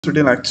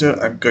Today lecture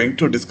I'm going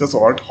to discuss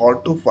about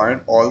how to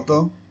find all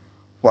the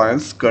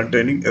files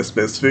containing a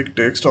specific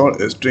text or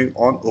a string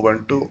on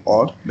Ubuntu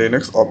or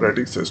Linux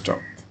operating system.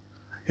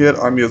 Here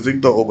I'm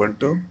using the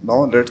Ubuntu.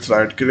 Now let's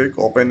right click,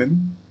 open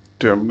in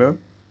terminal.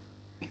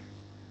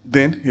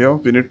 Then here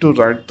we need to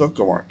write the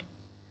command.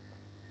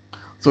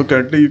 So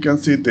currently you can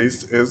see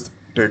this is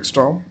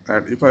desktop,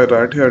 and if I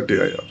write here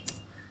dir,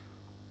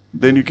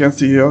 then you can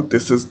see here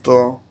this is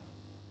the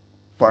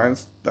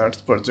files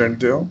that's present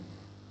there.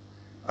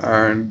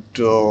 And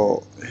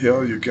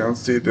here you can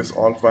see this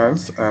all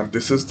files, and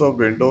this is the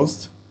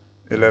Windows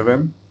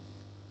 11,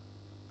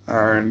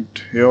 and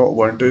here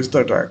Ubuntu is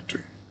the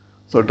directory.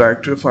 So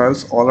directory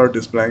files all are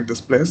displaying this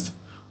place.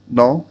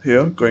 Now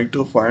here going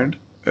to find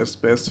a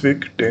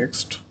specific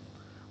text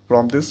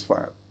from this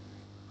file.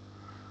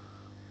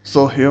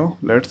 So here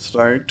let's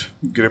write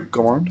grep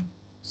command.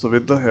 So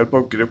with the help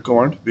of grep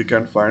command we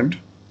can find.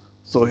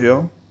 So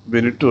here we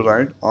need to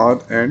write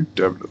R and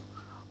W.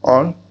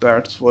 R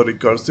that's for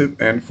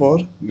recursive, N for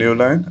new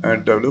line,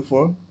 and W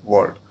for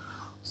word.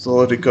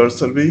 So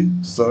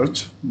recursively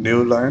search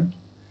new line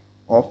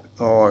of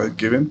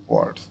given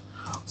words.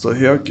 So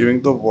here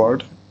giving the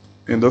word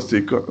in the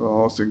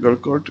single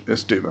quote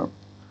STM,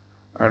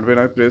 and when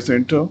I press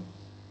enter,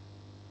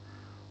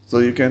 so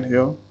you can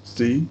here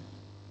see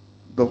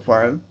the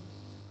file,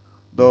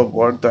 the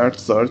word that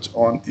search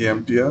on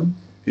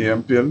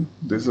EMPL,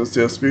 this is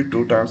CSV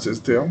 2 times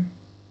is there,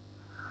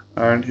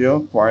 and here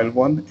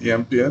file1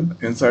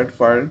 EMPL inside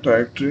file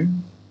directory,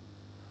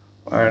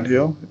 and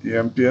here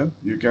EMPL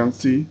you can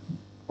see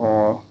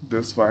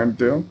this file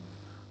there,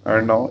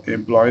 and now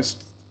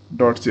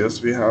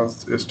employees.csv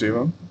has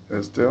html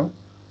is there,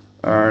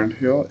 and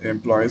here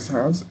employees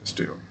has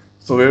html.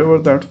 So wherever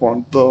that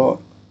found the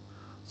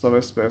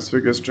some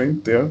specific string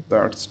there,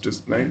 that's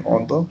displaying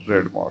on the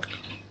red mark.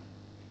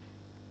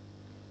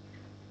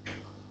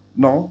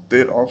 Now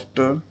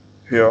thereafter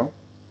here,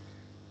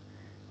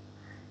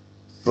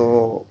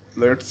 so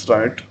let's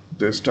write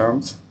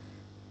distance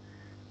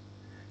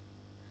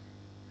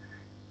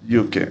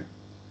UK.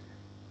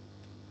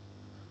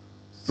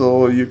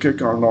 So UK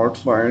cannot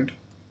find,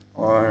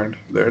 and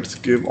let's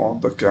give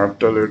on the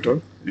capital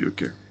letter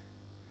UK.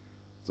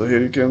 So here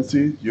you can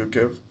see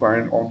UK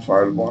find on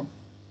file 1,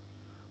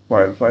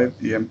 file 5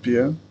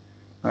 EMPL,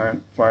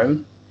 and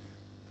file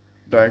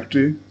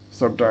directory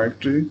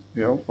subdirectory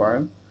here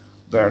file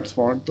that's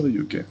found the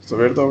UK. So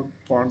where the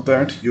found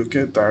that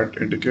UK, that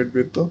indicate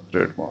with the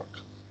red mark.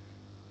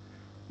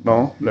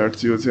 Now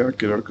let's use here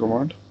killer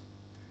command,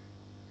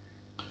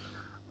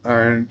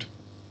 and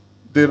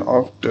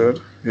thereafter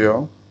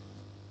here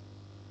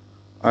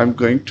I'm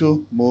going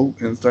to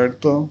move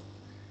inside the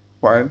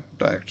file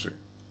directory.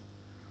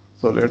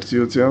 So let's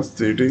use here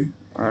cd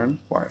and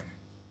file.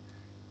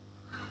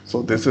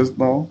 So this is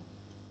now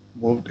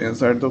moved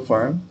inside the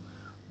file.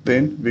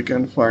 Then we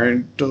can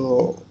find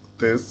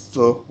this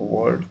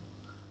word,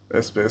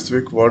 a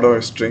specific word or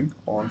string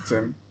on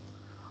same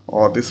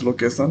or this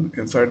location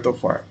inside the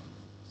file.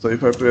 So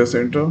if I press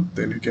enter,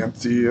 then you can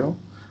see here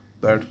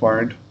that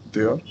find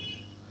there.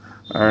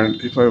 And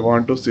if I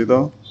want to see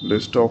the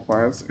list of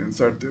files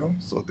inside there,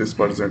 so this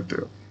present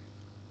there.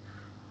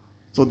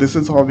 So this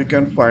is how we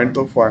can find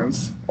the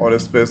files or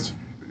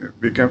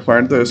we can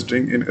find the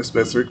string in a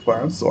specific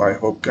file. So I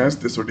hope guys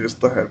this video is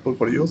helpful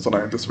for you. So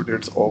now this video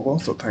is over.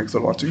 So thanks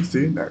for watching.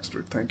 See you next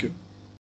week. Thank you.